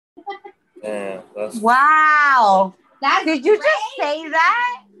Man, wow. Did you just say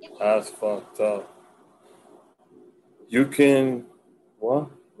that? That's fucked up. You can what?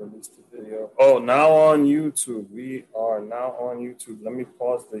 Release the video. Oh, now on YouTube. We are now on YouTube. Let me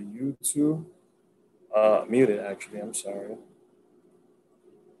pause the YouTube. Muted actually. I'm sorry.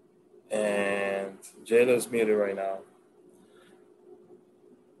 And Jayla's muted right now.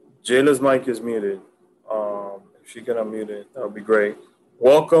 Jayla's mic is muted. If she can unmute it, that would be great.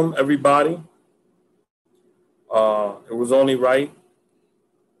 Welcome everybody. It was only right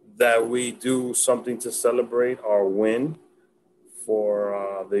that we do something to celebrate our win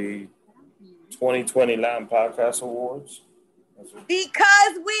for the 2020 Latin Podcast Awards.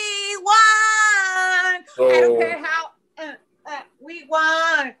 Because we won. So, I don't care how we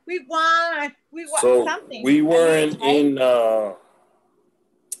won. We won. So something. We weren't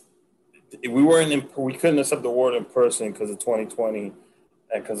we couldn't accept the award in person because of 2020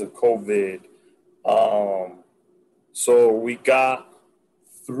 and because of COVID. So we got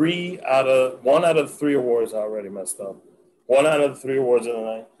 1 out of 3 awards. I already messed up. 1 out of the 3 awards in the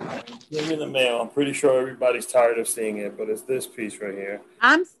night. Give me the mail. I'm pretty sure everybody's tired of seeing it, but it's this piece right here.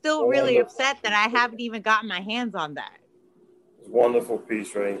 I'm still really upset that I haven't even gotten my hands on that. It's a wonderful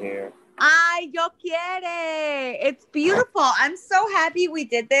piece right here. Ay, yo quiere. It's beautiful. I'm so happy we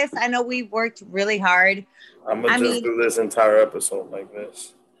did this. I know we worked really hard. I'm going to just do this entire episode like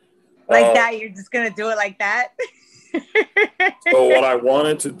this. Like that? You're just going to do it like that? So what I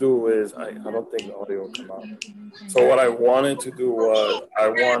wanted to do is, I don't think the audio will come out. So what I wanted to do was, I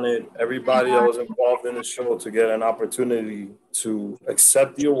wanted everybody that was involved in the show to get an opportunity to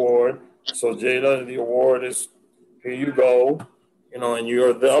accept the award. So Jayla, the award is, here you go. You know, and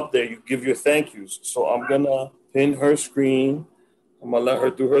you're up there, you give your thank yous. So I'm going to pin her screen. I'm going to let her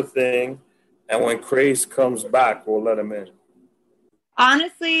do her thing. And when Craze comes back, we'll let him in.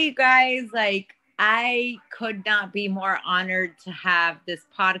 Honestly, guys, like, I could not be more honored to have this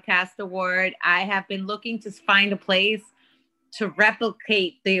podcast award. I have been looking to find a place to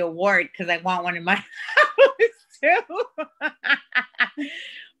replicate the award because I want one in my house too.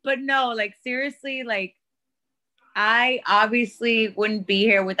 But no, like, seriously, like, I obviously wouldn't be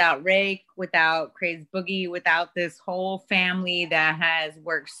here without Rick, without Crazy Boogie, without this whole family that has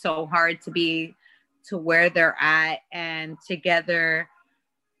worked so hard to be to where they're at. And together,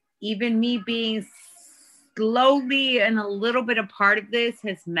 even me being slowly and a little bit a part of this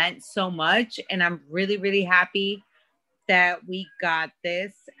has meant so much. And I'm really, really happy that we got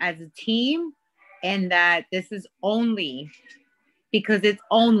this as a team and that this is only because it's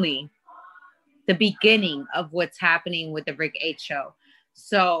only the beginning of what's happening with the Rick H show.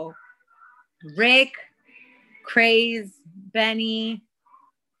 So Rick, Craze, Benny,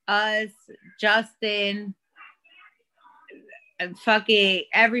 us, Justin, and fucking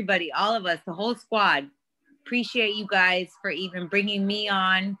everybody, all of us, the whole squad. Appreciate you guys for even bringing me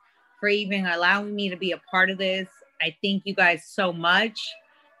on, for even allowing me to be a part of this. I thank you guys so much.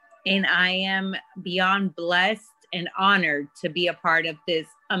 And I am beyond blessed and honored to be a part of this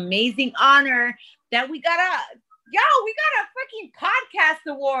amazing honor that we got a freaking podcast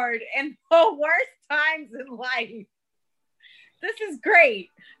award in the worst times in life. This is great.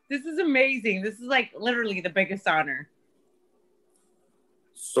 This is amazing. This is like literally the biggest honor.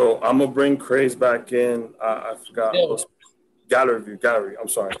 So I'm gonna bring Craze back in. I forgot. Gallery. I'm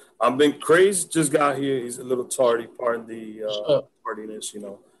sorry. Craze just got here. He's a little tardy. Pardon the tardiness, you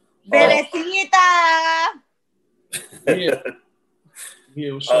know.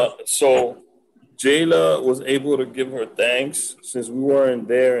 So Jayla was able to give her thanks since we weren't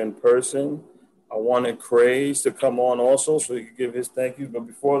there in person. I wanted Craze to come on also so he could give his thank you. But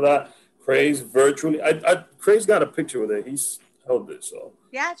before that, Craze virtually. Craze got a picture with it. He's held it. So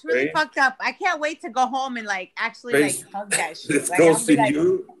yeah, it's really fucked up. I can't wait to go home and like actually Craze, like hug that shit. Let's go see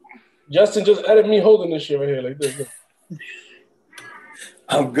you. Justin just edit me holding this shit right here like this.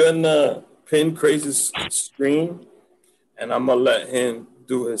 I'm gonna pin Craze's screen, and I'm gonna let him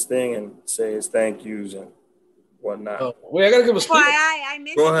do his thing and say his thank yous and whatnot. Wait, I gotta give a speech.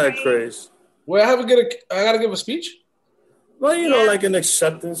 Go ahead, Craze. Wait, I gotta give a speech. Well, you know, like an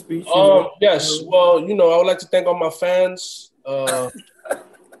acceptance speech. Yes. Well, you know, I would like to thank all my fans, all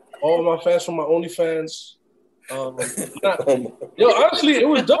my fans from my OnlyFans. Honestly, it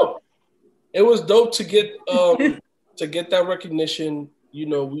was dope. It was dope to get that recognition. You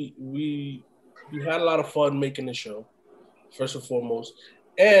know, we had a lot of fun making the show, first and foremost,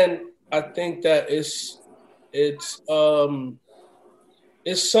 and I think that it's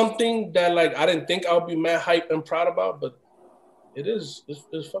something that like I didn't think I would be mad hype and proud about, but it's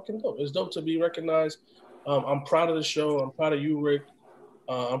fucking dope. It's dope to be recognized. I'm proud of the show. I'm proud of you, Rick.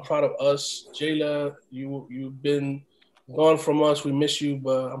 I'm proud of us. Jayla, you've been gone from us. We miss you,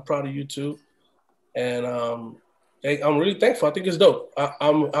 but I'm proud of you too. And I'm really thankful. I think it's dope.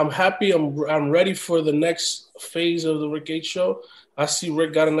 I'm happy. I'm ready for the next phase of the Rick H show. I see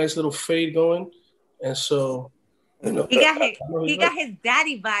Rick got a nice little fade going, and so he got his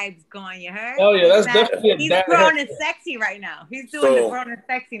daddy vibes going. You heard? Oh yeah, that's definitely he's grown and sexy right now. He's doing the grown and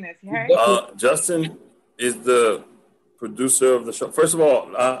sexiness. You heard? Justin is the producer of the show. First of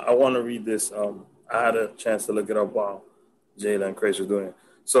all, I want to read this. I had a chance to look it up while Jayla and Chris were doing it.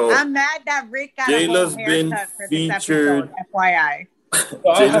 So I'm mad that Rick got Jayla's a been featured. FYI.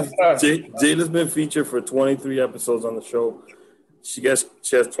 Jayla's been featured for 23 episodes on the show. She has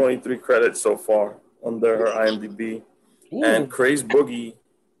 23 credits so far under her IMDb. Ooh. And Craze Boogie,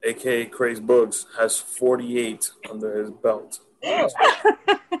 aka Craze Boogs, has 48 under his belt.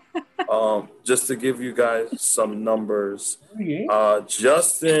 Just to give you guys some numbers,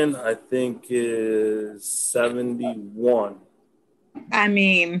 Justin, I think, is 71. I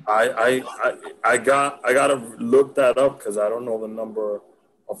mean, I gotta look that up because I don't know the number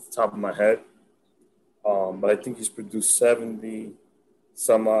off the top of my head. But I think he's produced 70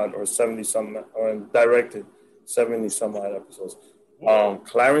 some odd or 70 some or directed 70 some odd episodes.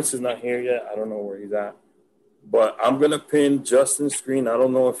 Clarence is not here yet. I don't know where he's at. But I'm gonna pin Justin's screen. I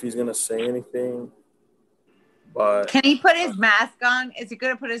don't know if he's gonna say anything. But can he put his mask on? Is he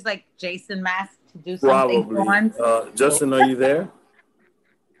gonna put his like Jason mask to do something? Probably. Justin, are you there?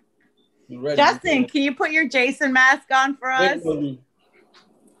 Justin, can you put your Jason mask on for us?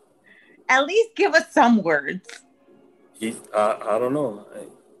 At least give us some words. I don't know.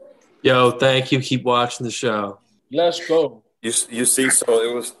 Yo, thank you. Keep watching the show. Let's go. You see, so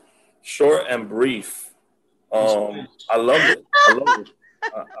it was short and brief. I love it. I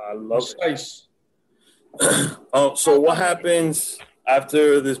love it. Nice. So what happens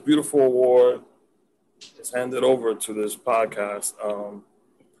after this beautiful award is handed over to this podcast?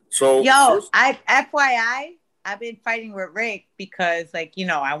 FYI, I've been fighting with Rick because, like,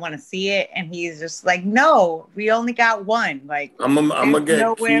 I want to see it, and he's just like, "No, we only got one. Like, I'm gonna get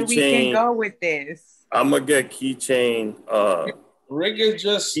nowhere we can go with this. I'm gonna get keychain. Rick is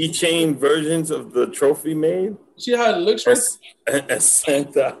just keychain versions of the trophy made. See how it looks right? And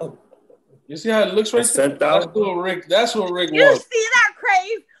sent out. You see how it looks right? Sent out. That's what Rick you wants. You see that,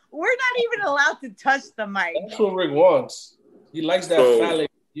 Crave? We're not even allowed to touch the mic. That's what Rick wants. He likes that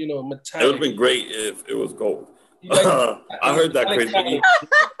phallic, metallic. It would have been great if it was gold. I heard that crazy. I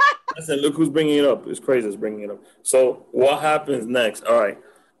said, look who's bringing it up. It's crazy it's bringing it up. So what happens next? All right.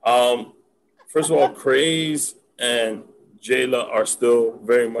 First of all, Craze and Jayla are still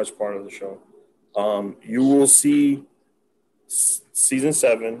very much part of the show. You will see season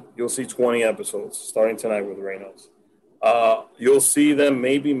 7. You'll see 20 episodes starting tonight with Reynolds. You'll see them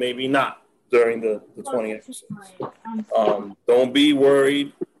maybe not during the 20 episodes. Don't be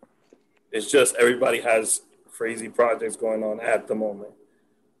worried. It's just everybody has crazy projects going on at the moment.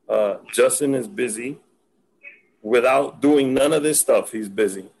 Justin is busy. Without doing none of this stuff, he's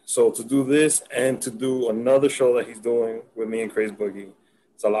busy. So to do this and to do another show that he's doing with me and Crazy Boogie,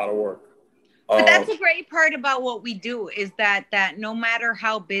 it's a lot of work. But that's the great part about what we do is that no matter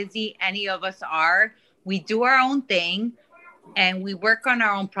how busy any of us are, we do our own thing and we work on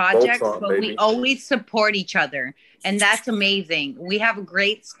our own projects, but we always support each other. And that's amazing. We have a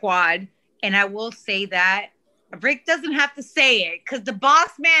great squad. And I will say that Rick doesn't have to say it because the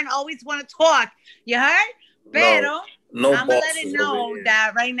boss man always want to talk. You heard? Pero no I'm going to let it know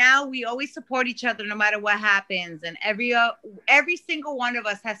that right now we always support each other no matter what happens. And every single one of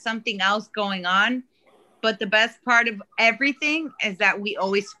us has something else going on. But the best part of everything is that we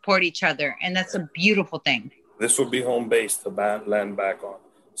always support each other. And that's a beautiful thing. This will be home base to land back on.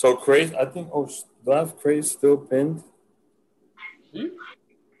 So Craze, I think, do I have Craze still pinned?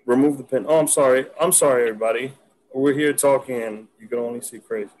 Remove the pin. Oh, I'm sorry. Everybody. We're here talking and you can only see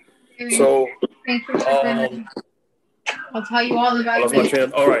Craze. So, I'll tell you all about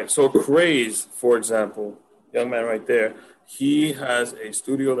it. All right. So Craze, for example, young man right there, he has a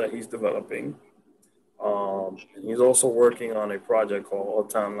studio that he's developing. And he's also working on a project called All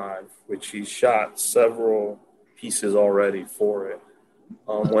Time Live, which he shot several pieces already for it.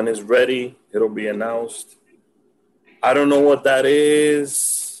 When it's ready, it'll be announced. I don't know what that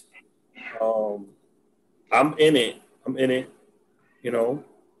is. I'm in it,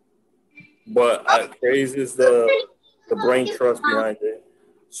 But Craze is the brain trust behind it.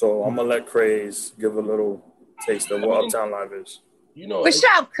 So I'm going to let Craze give a little taste of what Uptown Live is. What's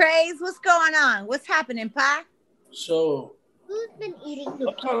up, Craze? What's going on? What's happening, Pa? So, who's been eating the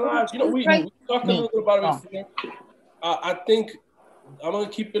Uptown Live, we talked a little bit about it before. I think I'm gonna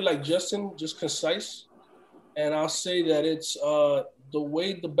keep it like Justin, just concise, and I'll say that it's the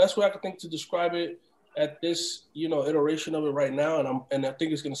best way I can think to describe it at this iteration of it right now, and I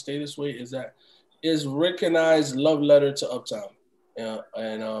think it's gonna stay this way is Rick and I's love letter to Uptown, and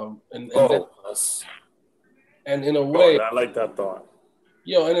in a way, I like that thought.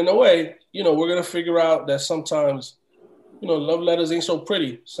 And in a way, we're gonna figure out that sometimes, love letters ain't so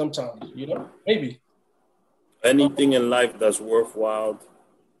pretty. Sometimes, maybe. Anything in life that's worthwhile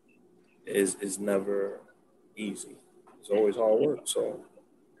is never easy. It's always hard work. So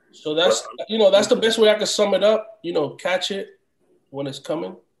that's that's the best way I can sum it up. Catch it when it's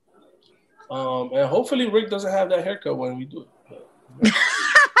coming. And hopefully Rick doesn't have that haircut when we do it.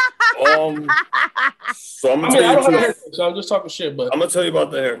 So I'm gonna so I'm just talking shit, but I'm gonna tell you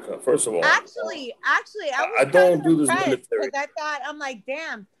about the haircut. First of all, actually, I don't do this military. Because I'm like,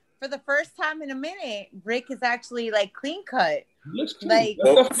 damn. For the first time in a minute, Rick is actually like clean cut. Looks clean. Like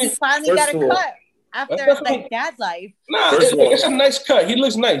he finally got a cut after like dad life. Nah, it's a nice cut. He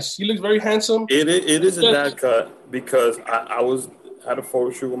looks nice. He looks very handsome. It is a dad cut because I had a photo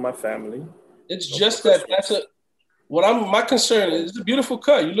shoot with my family. It's just that's my concern is it's a beautiful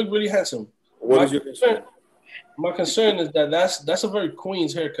cut. You look really handsome. What is your concern? My concern is that's a very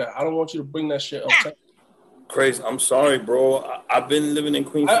Queens haircut. I don't want you to bring that shit up. Crazy. I'm sorry, bro. I've been living in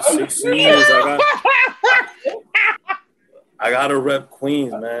Queens for 6 years. I gotta rep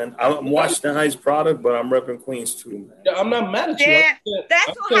Queens, man. I'm Washington Heights product, but I'm repping Queens too, man. Yeah, I'm not mad at you.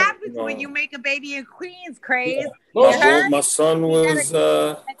 That's what happens when you make a baby in Queens, Craze. Yeah. My son was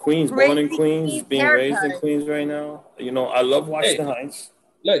Queens, born in Queens, being raised in Queens right now. I love Washington Heights.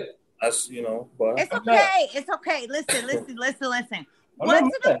 Look, that's but it's okay. It's okay. Listen.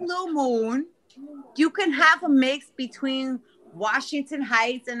 Once in a blue moon, you can have a mix between Washington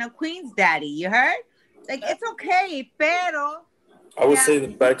Heights and a Queens daddy. You heard? Like, it's okay, pero I would say the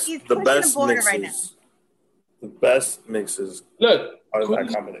best mixes. Right now. The best mixes. Look, are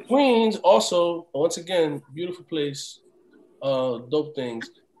that combination. Queens also, once again, beautiful place, dope things.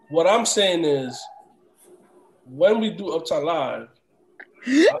 What I'm saying is, when we do Uptown Live,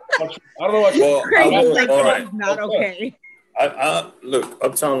 I don't know what it's not okay. I look,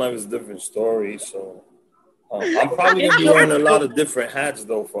 Uptown Live is a different story, so I'm probably gonna be wearing a lot of different hats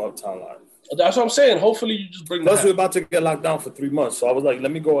though for Uptown Live. That's what I'm saying. Hopefully you just bring. Plus, we're about to get locked down for 3 months, so I was like,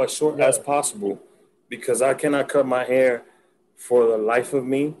 let me go as short as possible because I cannot cut my hair for the life of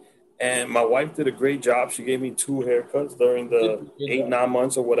me. And my wife did a great job. She gave me 2 haircuts during the 8-9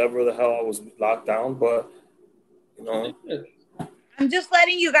 months or whatever the hell I was locked down. But I'm just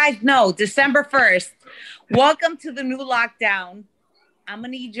letting you guys know, December 1st. Welcome to the new lockdown. I'm gonna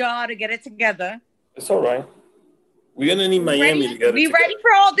need y'all to get it together. It's all right. We're gonna need Miami to get it together. Ready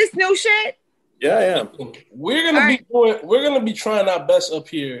for all this new shit? Yeah. We're gonna be trying our best up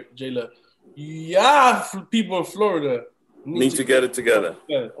here, Jayla. Yeah, people in Florida need to get it together.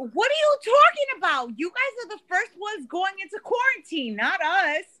 What are you talking about? You guys are the first ones going into quarantine, not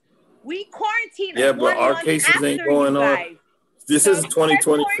us. We quarantine. Yeah, but our cases ain't going on. This is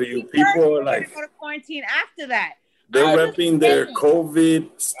 2020 for you. People are like go to quarantine after that. They're repping their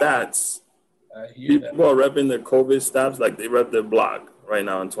COVID stats. People are repping their COVID stats like they rep their block right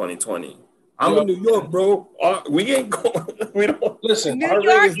now in 2020. I'm in New York, bro. We ain't going. We don't listen. New our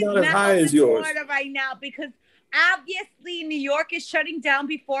York rate is not as high as yours. Florida right now because obviously New York is shutting down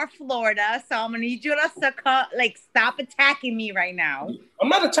before Florida. So I'm gonna need you to stop attacking me right now. I'm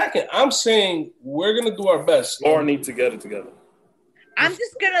not attacking. I'm saying we're gonna do our best. Or need to get it together. I'm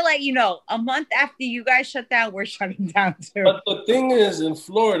just gonna let you know. A month after you guys shut down, we're shutting down too. But the thing is, in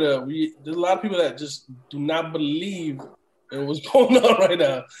Florida, there's a lot of people that just do not believe in what's going on right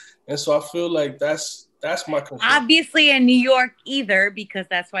now, and so I feel like that's my concern. Obviously, in New York either, because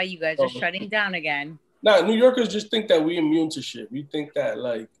that's why you guys are shutting down again. Nah, New Yorkers just think that we immune to shit. We think that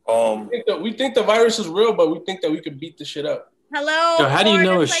we think the virus is real, but we think that we can beat the shit up. Hello. So how do you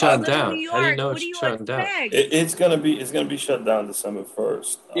know it's shut down? How do you know it's shut down? It's gonna be shut down December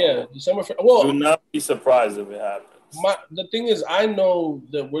 1st. Yeah, December 1st. Well, do not be surprised if it happens. The thing is, I know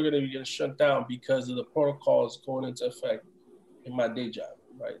that we're gonna be getting shut down because of the protocols going into effect in my day job.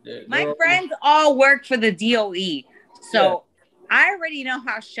 Right, my friends all work for the DOE, so I already know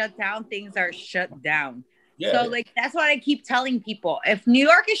how shut down things are shut down. Yeah. So that's what I keep telling people. If New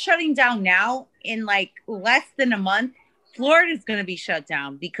York is shutting down now in less than a month, Florida's going to be shut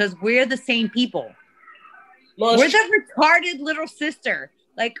down because we're the same people. We're the retarded little sister.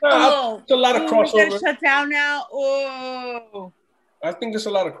 It's a lot of crossover. We're going to shut down now. Oh. I think there's a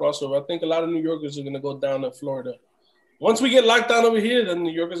lot of crossover. I think a lot of New Yorkers are going to go down to Florida. Once we get locked down over here, then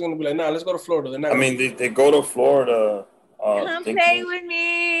New Yorkers are going to be like, nah, let's go to Florida. They go to Florida Come play with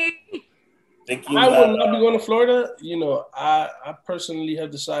me. I will not be going to Florida. You know, I personally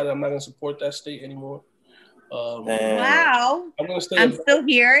have decided I'm not going to support that state anymore. Wow. I'm still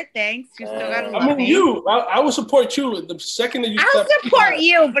here. Thanks. You still got to love me. I will support you the second that you I'll support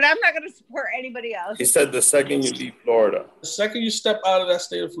you, but I'm not going to support anybody else. He said the second you leave Florida. The second you step out of that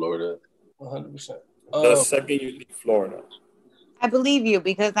state of Florida, 100%. The second you leave Florida. I believe you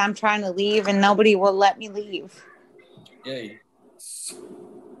because I'm trying to leave and nobody will let me leave. Yay.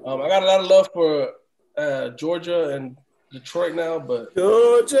 I got a lot of love for Georgia and Detroit now, but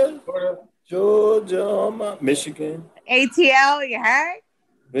Georgia, Michigan. ATL, you heard?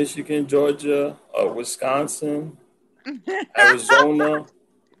 Michigan, Georgia, Wisconsin, Arizona.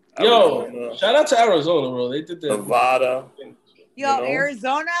 Yo, shout out to Arizona, bro. They did that. Nevada. Yo,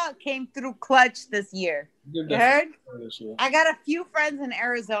 Arizona came through clutch this year. You heard? I got a few friends in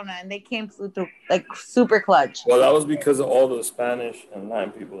Arizona, and they came through like super clutch. Well, that was because of all the Spanish and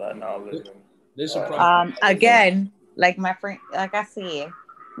Latin people that now live in. Again, like my friend, like I see,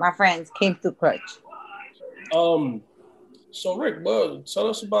 my friends came through clutch. So Rick, tell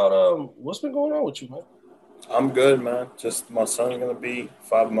us about what's been going on with you, man. I'm good, man. Just my son's gonna be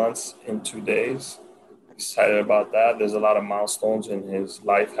 5 months in 2 days. Excited about that. There's a lot of milestones in his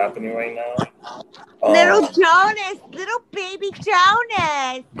life happening right now. Little baby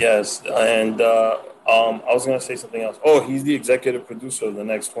Jonas. Yes, and I was gonna say something else. Oh, he's the executive producer of the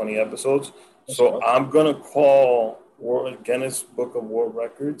next 20 episodes. So I'm gonna call Guinness Book of World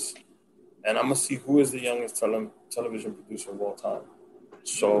Records, and I'm gonna see who is the youngest television producer of all time.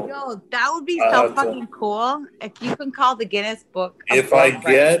 So yo, that would be so fucking cool if you can call the Guinness Book. If I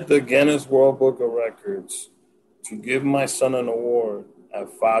get the Guinness World Book of Records to give my son an award at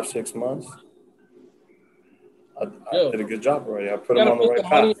 5-6 months, I did a good job already. I put him on the right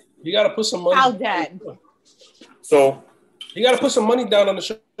path. You got to put some money. How dead? So you got to put some money down on the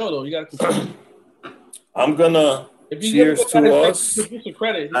show, though. You got to. I'm gonna cheers to us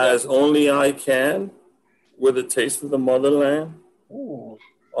as only I can with a taste of the motherland. Ooh.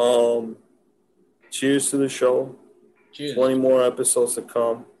 Cheers to the show. Cheers. 20 more episodes to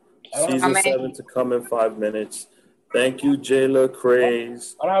come. Season 7 to come in 5 minutes. Thank you, Jayla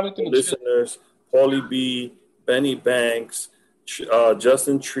Craze, listeners, Paulie B, Benny Banks,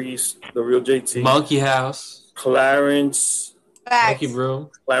 Justin Treese, The Real JT, Monkey House, Clarence, Monkey Room,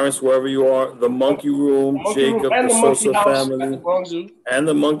 Clarence, wherever you are, the Monkey Room, Jacob, the Sosa family, and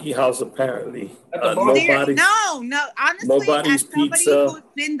the Monkey House. Apparently, honestly, nobody's as somebody pizza. Who's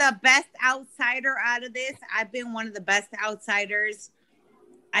been the best outsider out of this, I've been one of the best outsiders.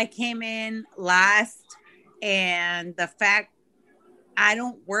 I came in last, and the fact I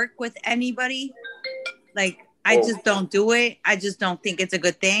don't work with anybody, like I just don't do it. I just don't think it's a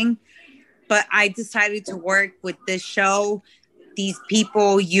good thing. But I decided to work with this show. These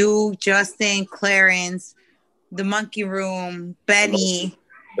people, you, Justin, Clarence, the Monkey Room, Benny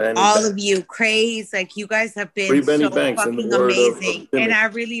all of you, Craze, like you guys have been so fucking amazing. And I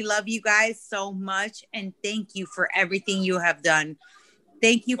really love you guys so much. And thank you for everything you have done.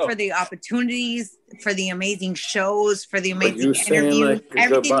 Thank you for the opportunities, for the amazing shows, for the amazing interviews,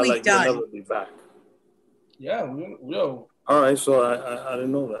 everything we've done. You'll never be back. Yeah, yo. All right, so I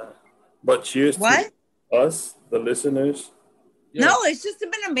didn't know that. But cheers to us, the listeners. Yeah. No, it's just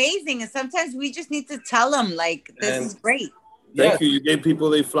been amazing. And sometimes we just need to tell them, like, this is great. Thank you. You gave people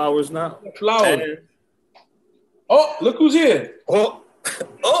their flowers now. Flowers. Oh, look who's here. Oh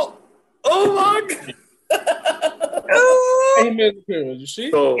my God. Amen. You see?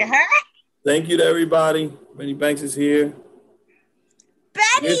 So, thank you to everybody. Benny Banks is here.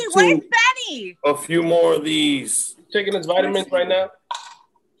 Benny, where's Benny? A few more of these. Taking his vitamins right now.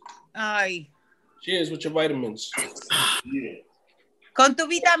 Ay. Cheers with your vitamins. Yeah. Con tu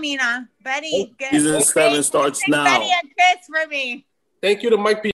vitamina. Benny, Season 7 starts now. Benny a kiss for me. Thank you to Mike P.